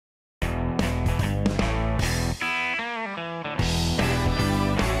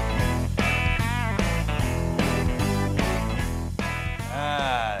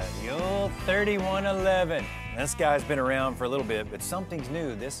3111. This guy's been around for a little bit, but something's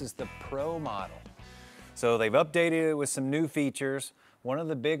new. This is the Pro model. So they've updated it with some new features. One of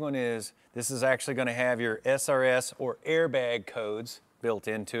the big one is this is actually going to have your SRS or airbag codes built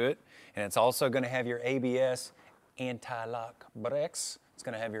into it. And it's also going to have your ABS anti-lock brakes. It's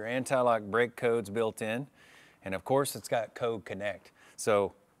going to have your anti-lock brake codes built in. And of course, it's got CodeConnect.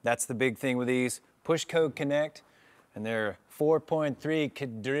 So that's the big thing with these. Push CodeConnect, and there are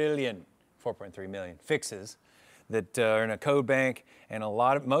 4.3 million fixes that are in a code bank. And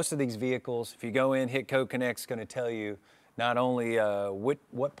most of these vehicles, if you go in, hit CodeConnect, it's going to tell you not only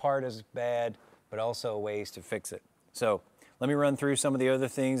what part is bad, but also ways to fix it. So let me run through some of the other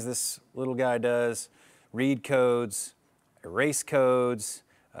things this little guy does. Read codes, erase codes,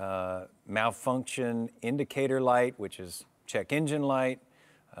 malfunction indicator light, which is check engine light,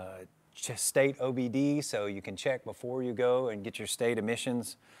 state OBD, so you can check before you go and get your state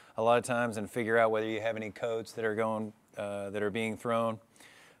emissions a lot of times and figure out whether you have any codes that are being thrown.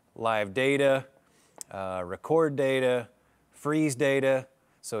 Live data, record data, freeze data.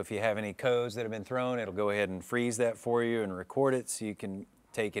 So if you have any codes that have been thrown, it'll go ahead and freeze that for you and record it so you can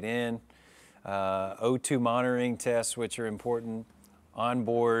take it in. O2 monitoring tests, which are important.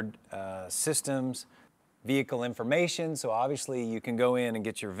 Onboard systems, vehicle information. So obviously you can go in and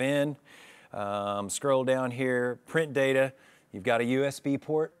get your VIN. Scroll down here, print data. You've got a USB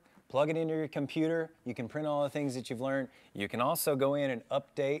port. Plug it into your computer. You can print all the things that you've learned. You can also go in and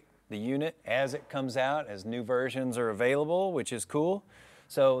update the unit as it comes out, as new versions are available, which is cool.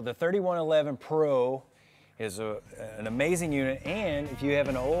 So the 3111 Pro is an amazing unit, and if you have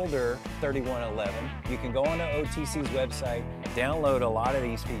an older 3111, you can go onto OTC's website, download a lot of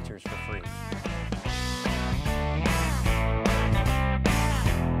these features for free.